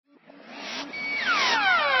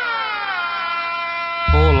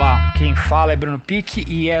Olá, quem fala é Bruno Pique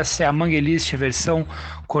e essa é a Manguelist versão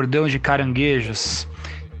Cordão de Caranguejos,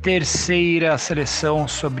 terceira seleção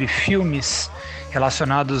sobre filmes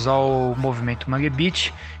relacionados ao movimento Mangue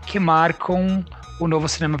Beat que marcam o novo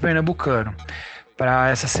cinema pernambucano. Para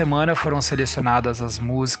essa semana foram selecionadas as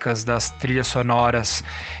músicas das trilhas sonoras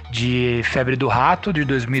de Febre do Rato, de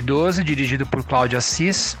 2012, dirigido por Cláudio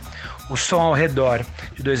Assis, O Som ao Redor,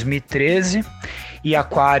 de 2013, e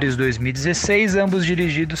Aquários 2016, ambos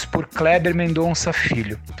dirigidos por Kleber Mendonça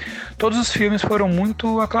Filho. Todos os filmes foram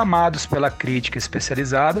muito aclamados pela crítica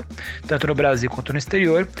especializada, tanto no Brasil quanto no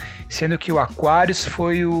exterior, sendo que o Aquários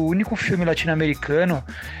foi o único filme latino-americano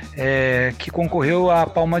que concorreu à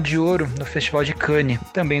Palma de Ouro no Festival de Cannes,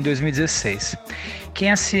 também em 2016.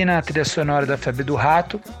 Quem assina a trilha sonora da Febre do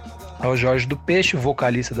Rato é o Jorge do Peixe,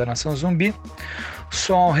 vocalista da Nação Zumbi.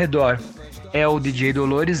 Som ao Redor é o DJ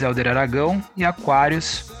Dolores, Helder Aragão, e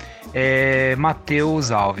Aquários é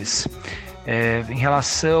Matheus Alves. Em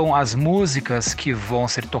relação às músicas que vão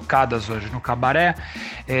ser tocadas hoje no Cabaré,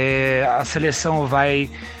 a seleção vai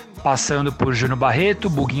passando por Júnior Barreto,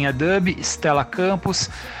 Buguinha Dub, Estela Campos,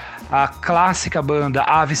 a clássica banda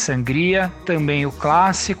Ave Sangria, também o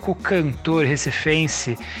clássico cantor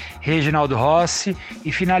recifense Reginaldo Rossi,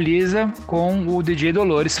 e finaliza com o DJ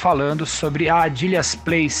Dolores falando sobre a Adilhas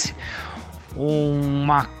Place,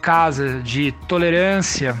 uma casa de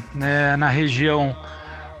tolerância, né, na região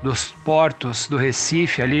dos portos do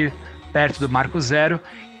Recife, ali perto do Marco Zero,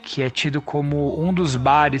 que é tido como um dos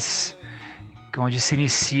bares onde se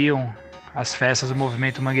iniciam as festas do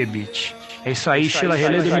movimento Mangue Beat. É isso aí, Sheila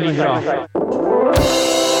Relê do Milindró.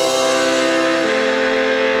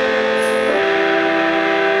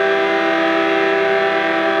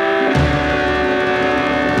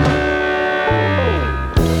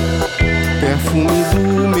 Perfume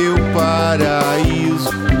do meu paraíso,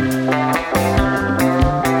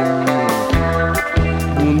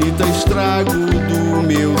 bonita estrago do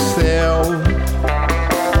meu céu,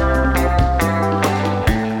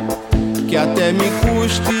 que até me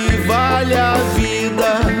custe vale a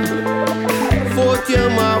vida. Vou te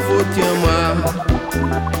amar, vou te amar.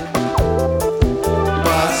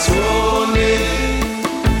 Passione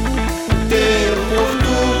ter por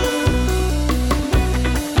tu,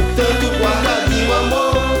 tanto guardadinho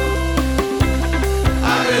amor,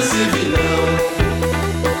 agressivo não.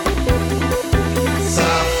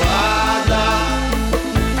 Safada,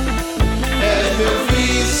 é meu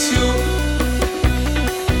vício,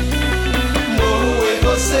 morro em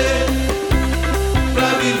você pra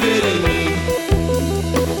viver em mim.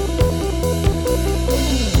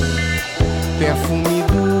 Perfume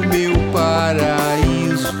do meu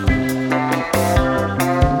paraíso,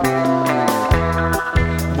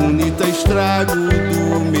 bonita estrago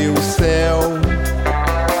do meu céu,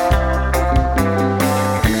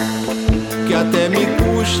 que até me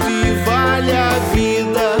custe vale a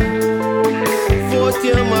vida. Vou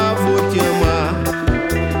te amar, vou te amar.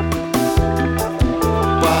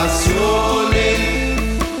 Passione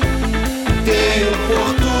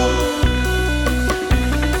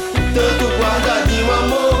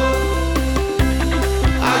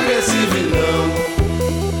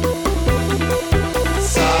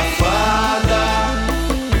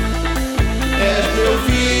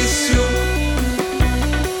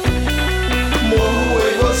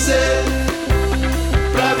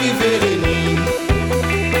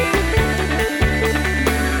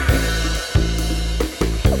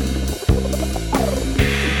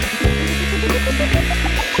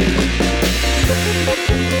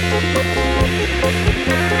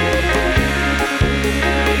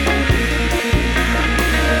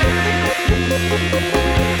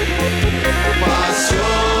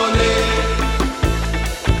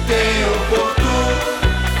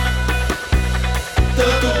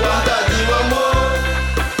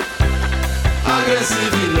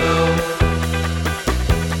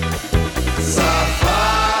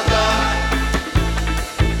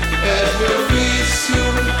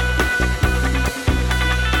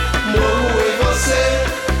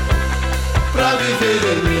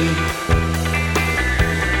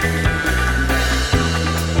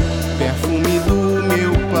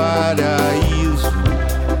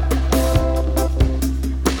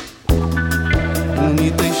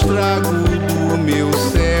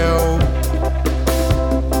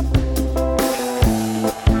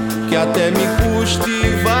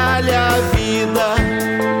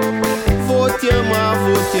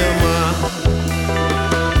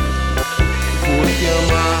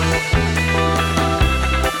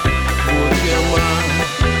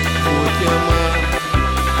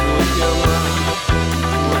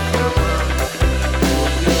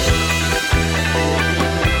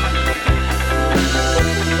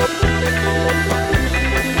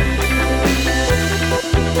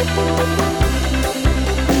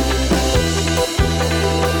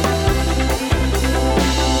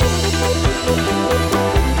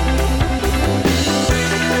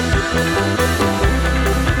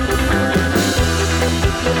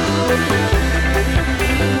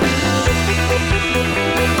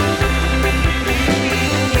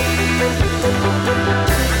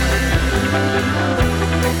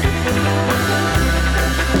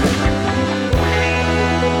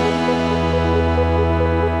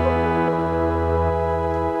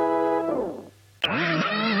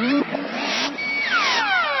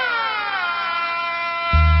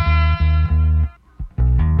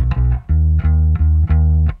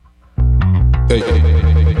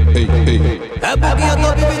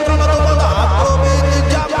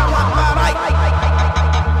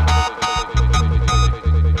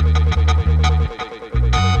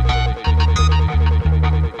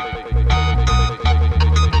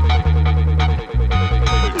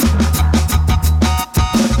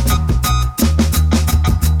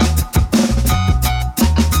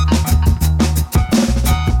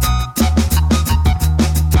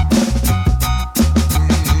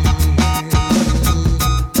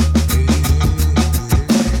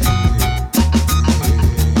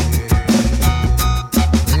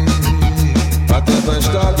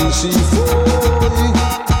se foi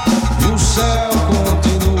e o céu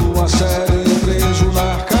continua sério e preso na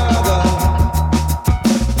arcada.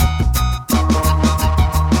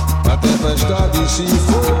 A tempestade se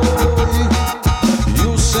foi e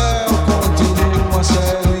o céu continua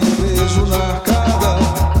sério e preso na arcada.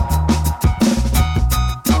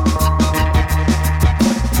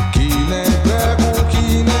 Que nem prego,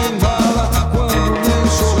 que nem bala, quando nem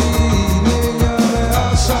sorri, nem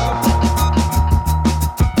ameaça.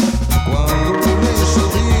 Quando nem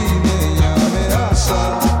sorri, nem ameaça.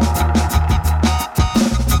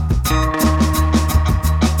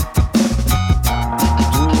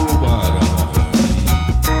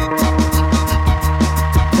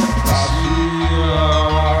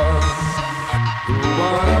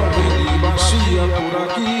 Tubarão vem de bacia por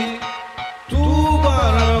aqui.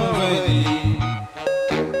 Tubarão vem de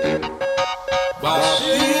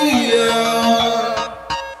bacia.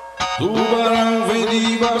 Tubarão vem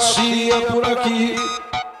de bacia por aqui.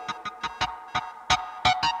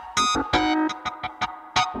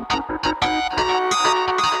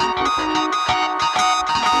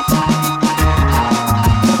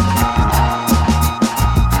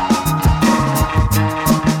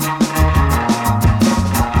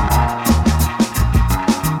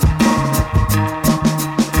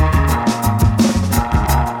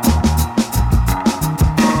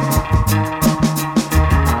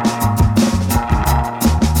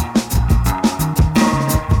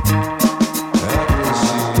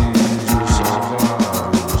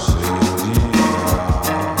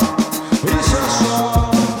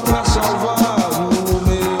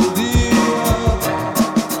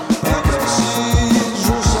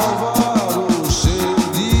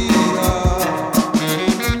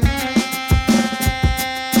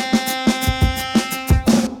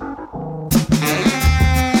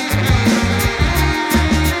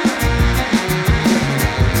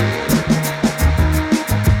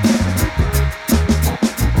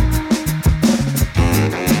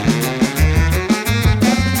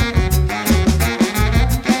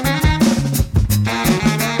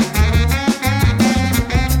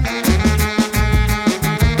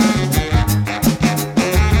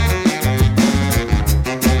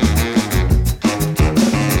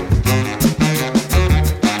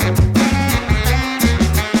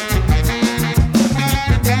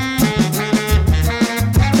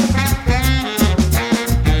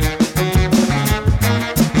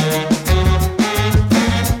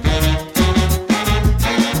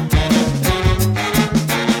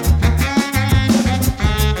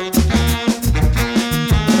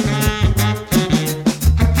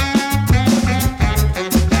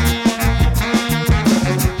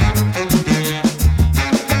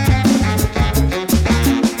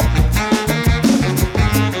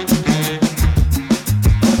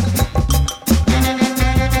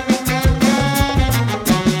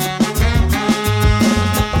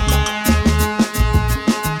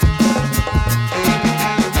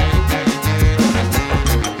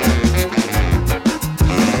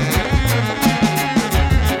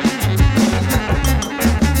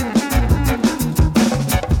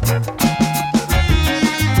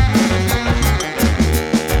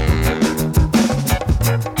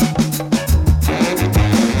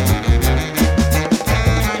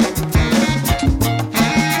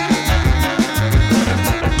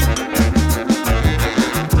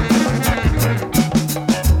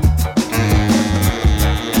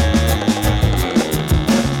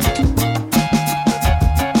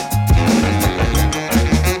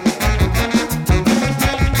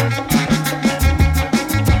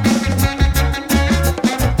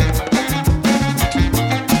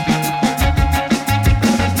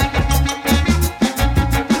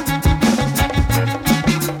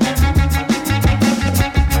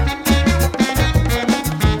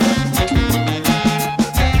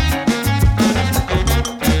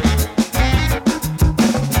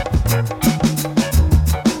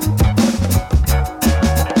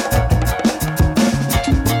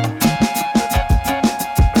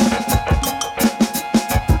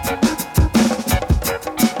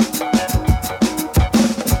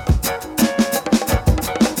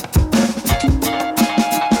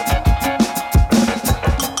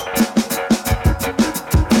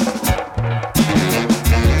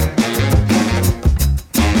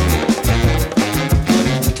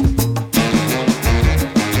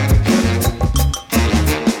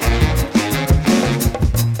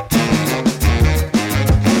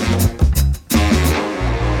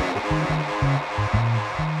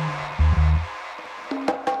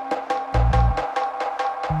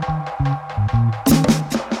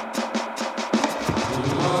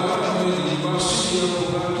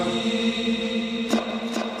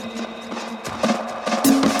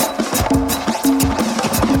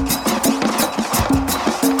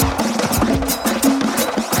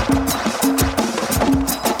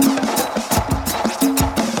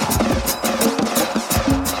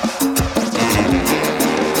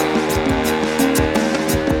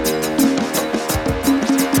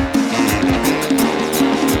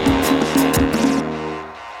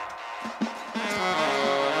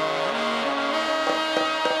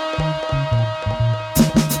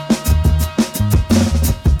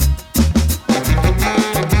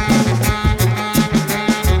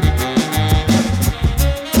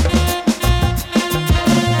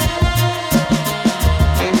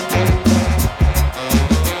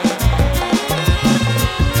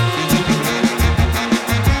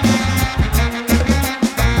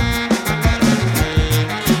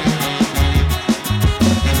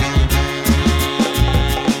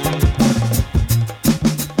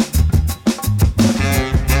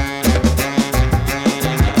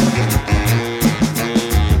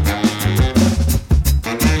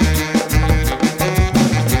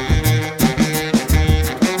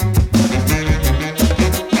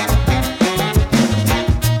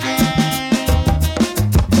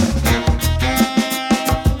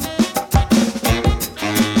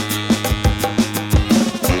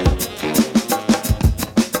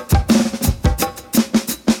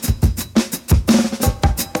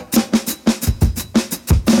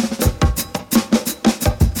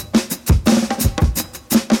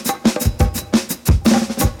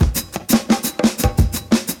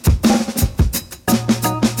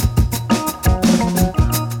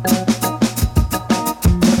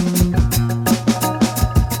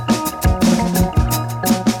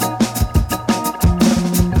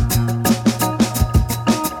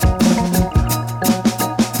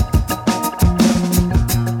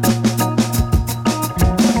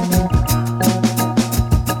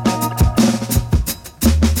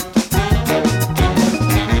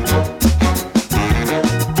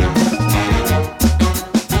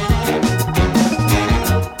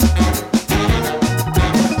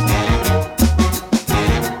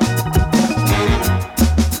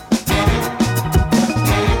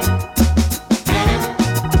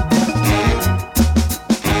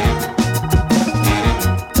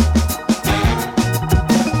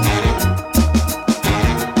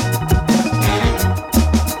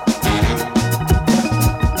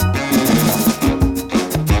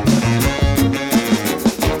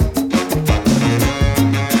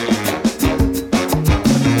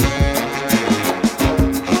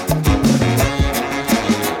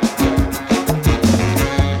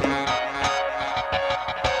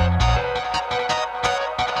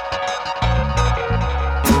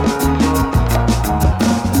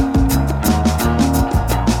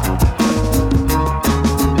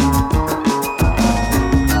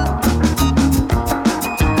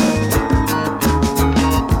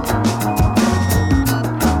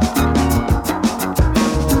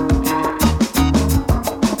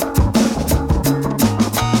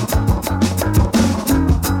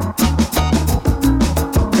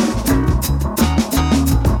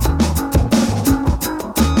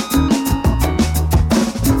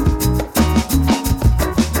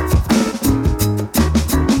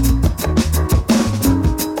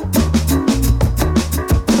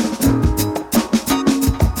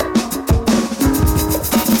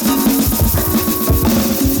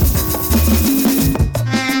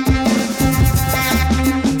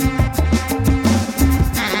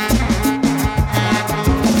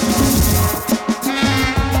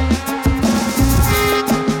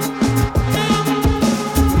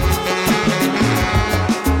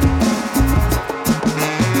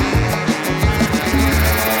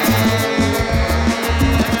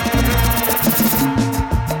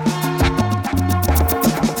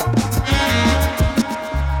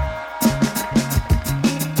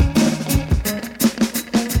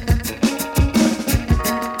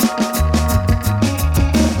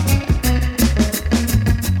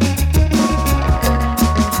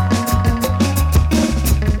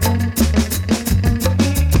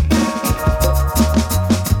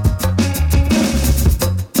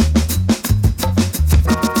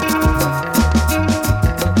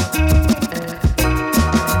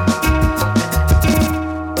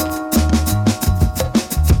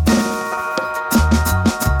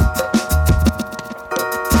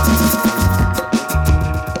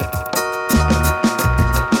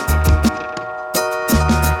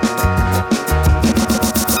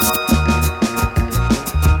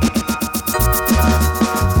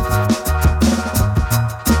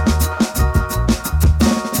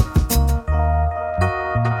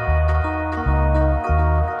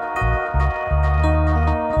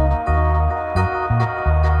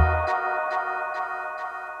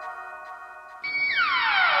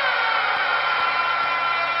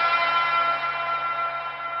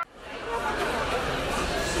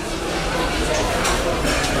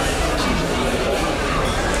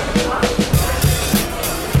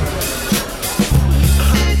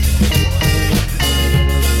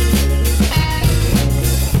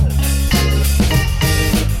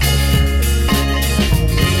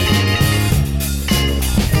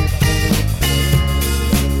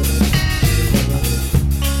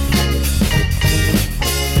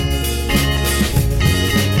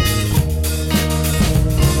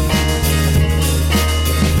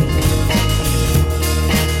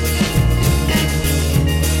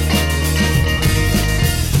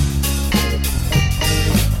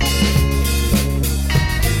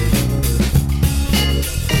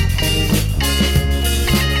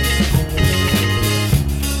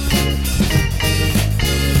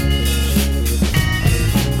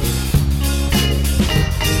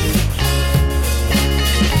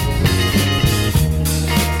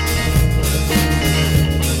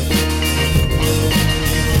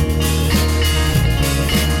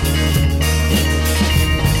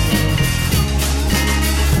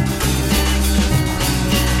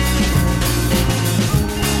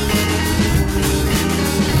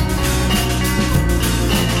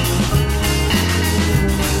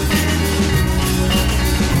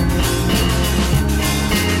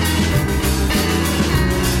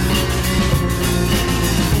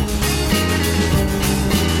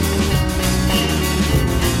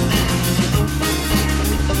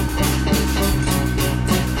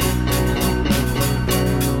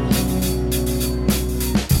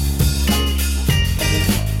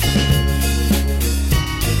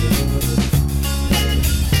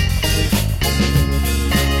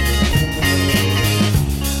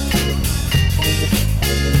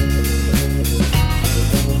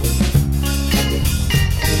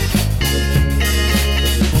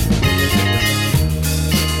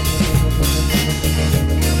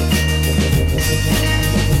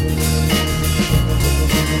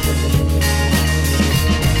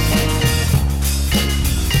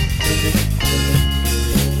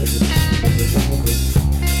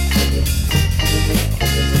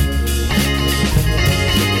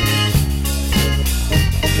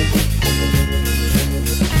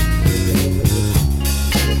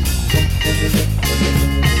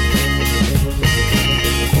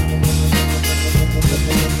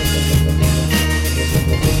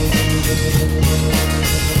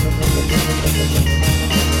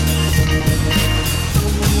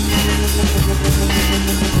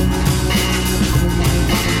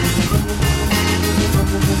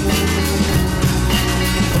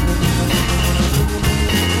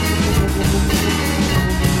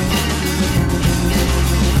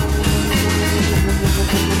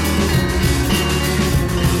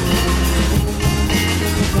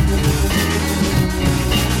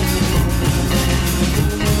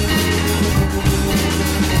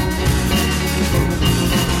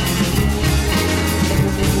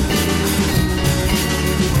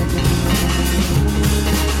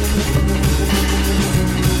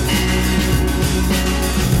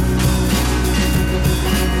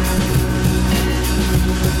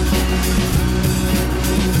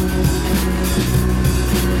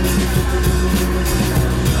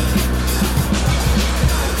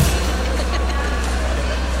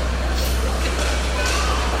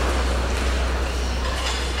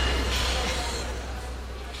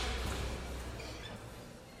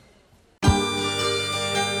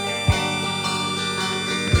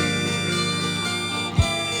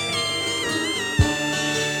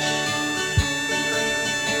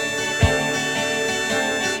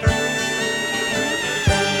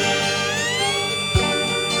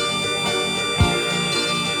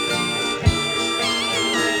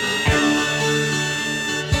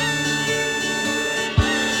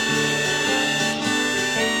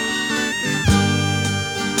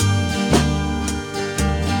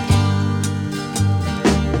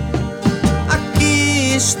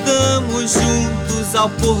 estamos juntos ao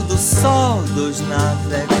pôr do sol dos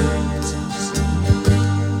navegantes,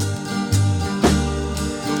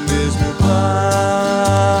 no mesmo barco.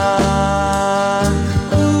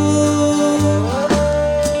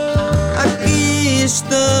 Aqui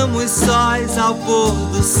estamos sós ao pôr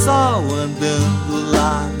do sol, andando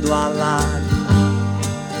lado a lado,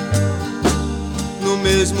 no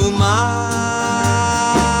mesmo mar.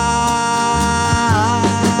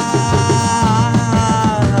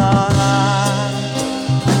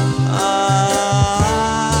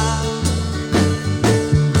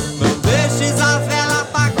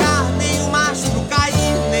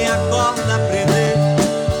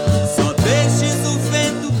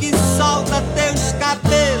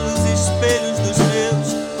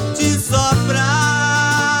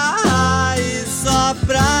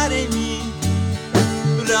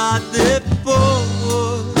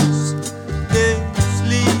 Depois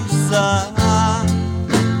deslizar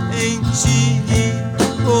em ti,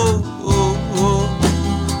 oh, oh, oh.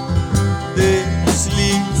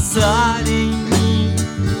 Deslizar em mim,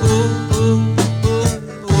 oh, oh,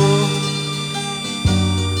 oh, oh.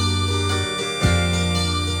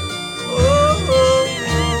 Oh, oh, oh,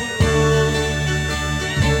 oh.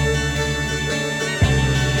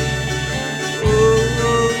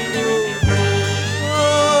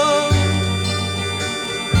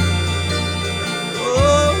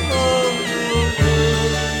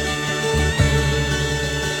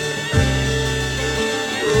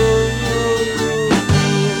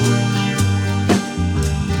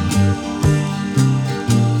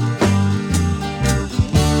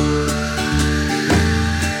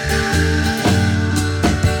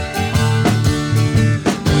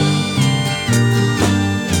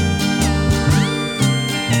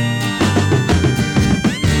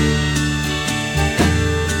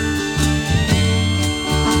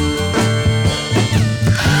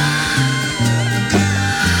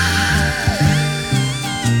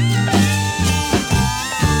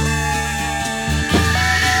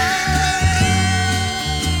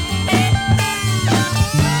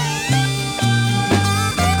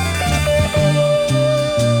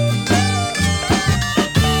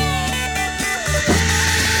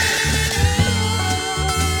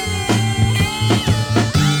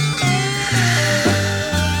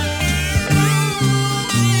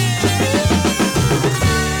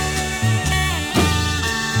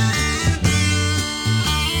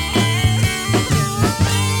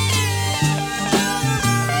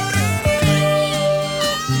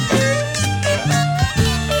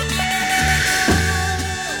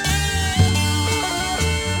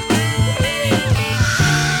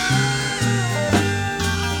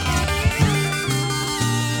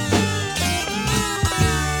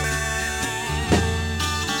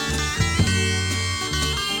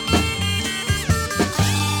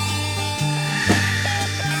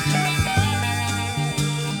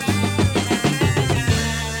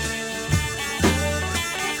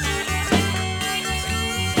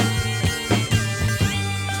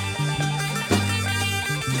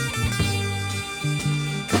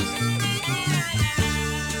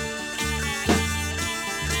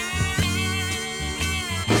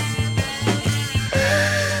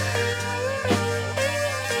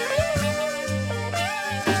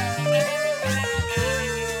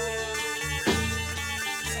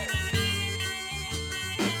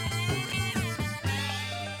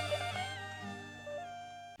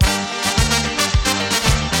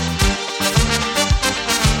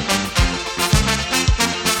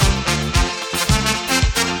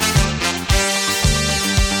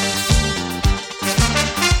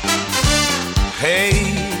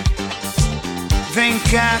 Hey, vem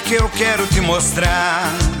cá que eu quero te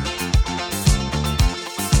mostrar.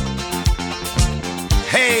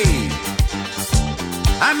 Hey,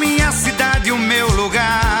 a minha cidade, o meu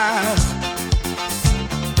lugar.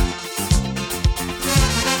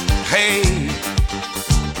 Hey,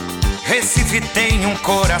 Recife tem um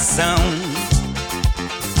coração.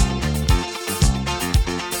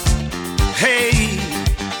 Hey,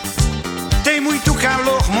 tem muito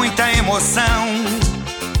calor, muita emoção.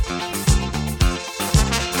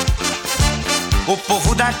 O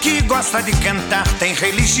povo daqui gosta de cantar, tem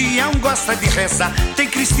religião, gosta de rezar. Tem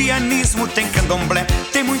cristianismo, tem candomblé,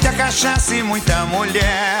 tem muita cachaça e muita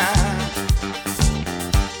mulher.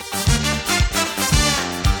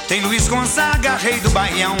 Tem Luiz Gonzaga, rei do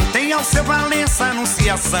Baião, tem Alceu Valença,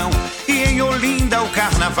 Anunciação. E em Olinda o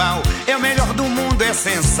carnaval é o melhor do mundo, é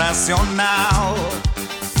sensacional.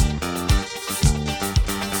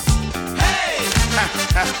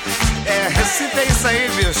 Recife é isso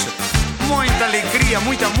aí, bicho. Muita alegria,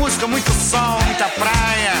 muita música, muito sol, muita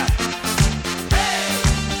praia.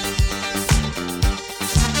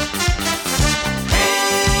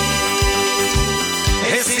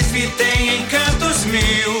 tem encantos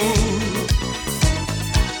mil.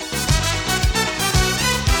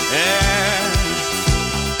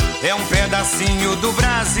 É um pedacinho do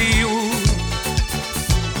Brasil.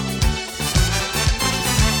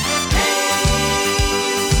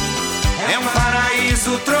 É um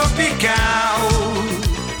paraíso tropical.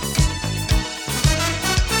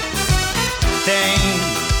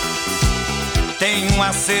 Tem um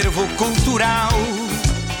acervo cultural.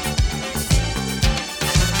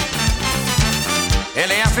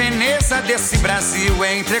 Ela é a Veneza desse Brasil,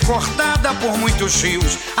 é entrecortada por muitos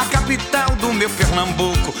rios. A capital do meu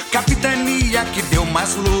Pernambuco, capitania que deu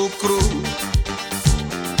mais lucro.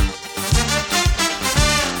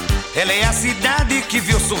 Ela é a cidade que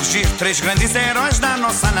viu surgir três grandes heróis da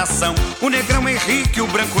nossa nação: o negrão Henrique, o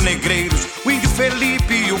branco Negreiros, o índio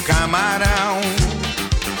Felipe e o Camarão.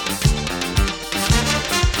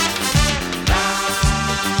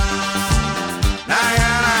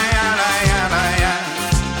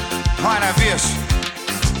 Ora, bicho,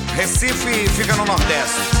 Recife fica no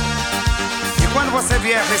Nordeste. E quando você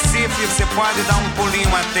vier a Recife, você pode dar um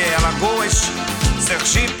pulinho até Alagoas,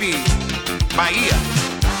 Sergipe, Bahia.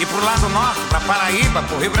 E pro lado norte, pra Paraíba,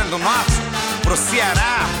 pro Rio Grande do Norte, pro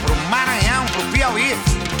Ceará, pro Maranhão, pro Piauí.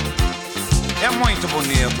 É muito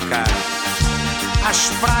bonito, cara. As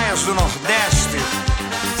praias do Nordeste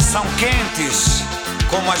são quentes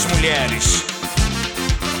como as mulheres.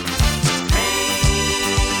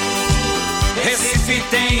 Recife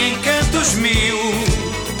tem encantos mil.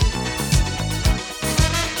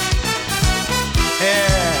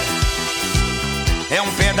 É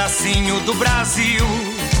um pedacinho do Brasil.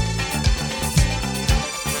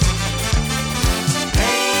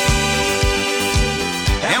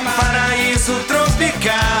 É um paraíso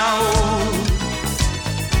tropical.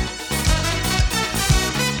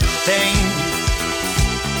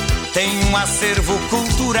 Tem um acervo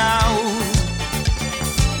cultural.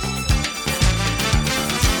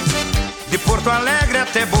 De Porto Alegre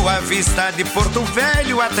até Boa Vista, de Porto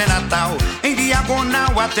Velho até Natal, em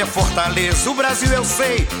diagonal até Fortaleza, o Brasil eu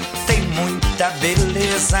sei, tem muita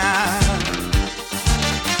beleza.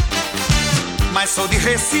 Mas sou de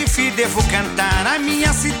Recife e devo cantar a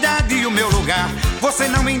minha cidade e o meu lugar. Você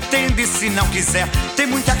não entende se não quiser, tem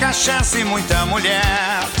muita cachaça e muita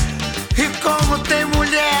mulher. E como tem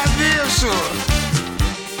mulher, bicho!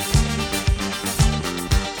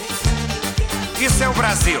 Isso é o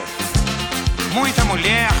Brasil. Muita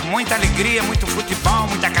mulher, muita alegria, muito futebol,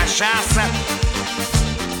 muita cachaça.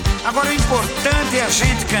 Agora o importante é a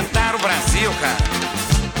gente cantar o Brasil, cara.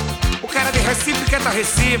 O cara de Recife canta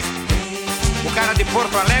Recife. O cara de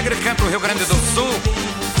Porto Alegre canta o Rio Grande do Sul.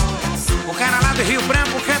 O cara lá do Rio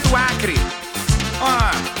Branco canta o Acre.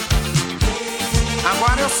 Ó,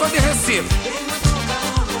 agora eu sou de Recife.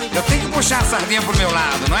 Eu tenho que puxar a sardinha pro meu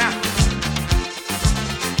lado, não é?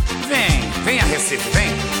 Vem a Recife,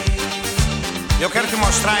 vem. Eu quero te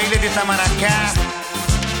mostrar a ilha de Itamaracá.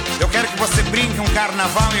 Eu quero que você brinque um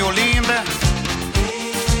carnaval em Olinda.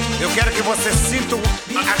 Eu quero que você sinta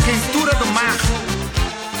a quentura do mar.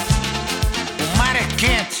 O mar é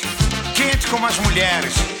quente, quente como as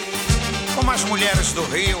mulheres. Como as mulheres do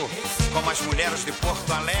Rio, como as mulheres de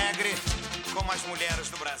Porto Alegre, como as mulheres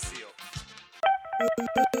do Brasil.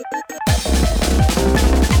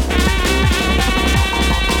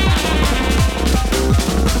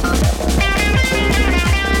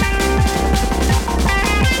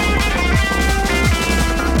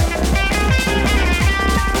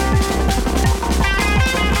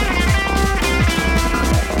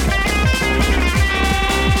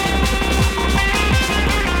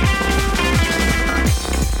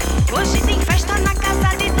 Hoje tem festa na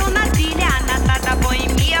casa de Dona Zília. Na da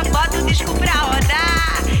boemia, bota o disco pra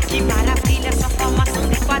rodar. Que maravilha, só falta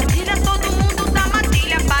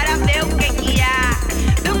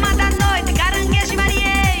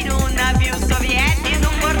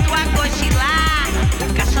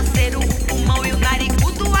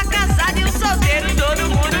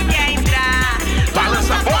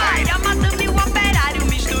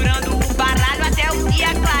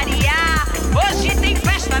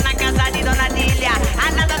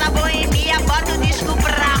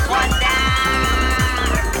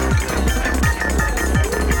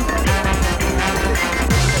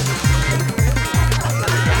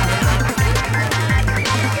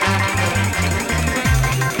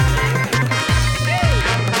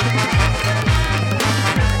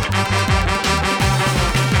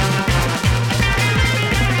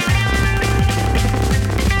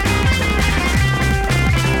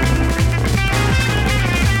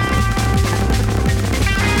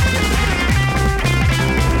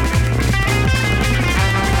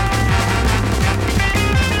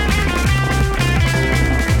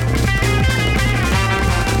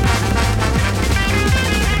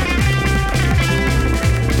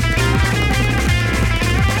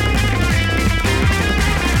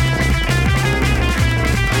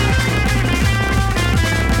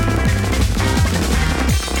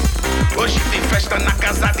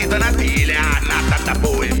batida na telha, nata da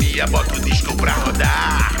boemia, bota o disco pra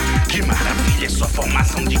rodar. Que maravilha, é só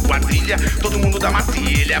formação de quadrilha, todo mundo dá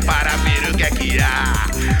matilha para ver o que é que há.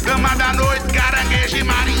 Dama da noite, caranguejo e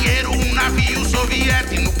marinheiro, um navio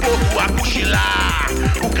soviético no porto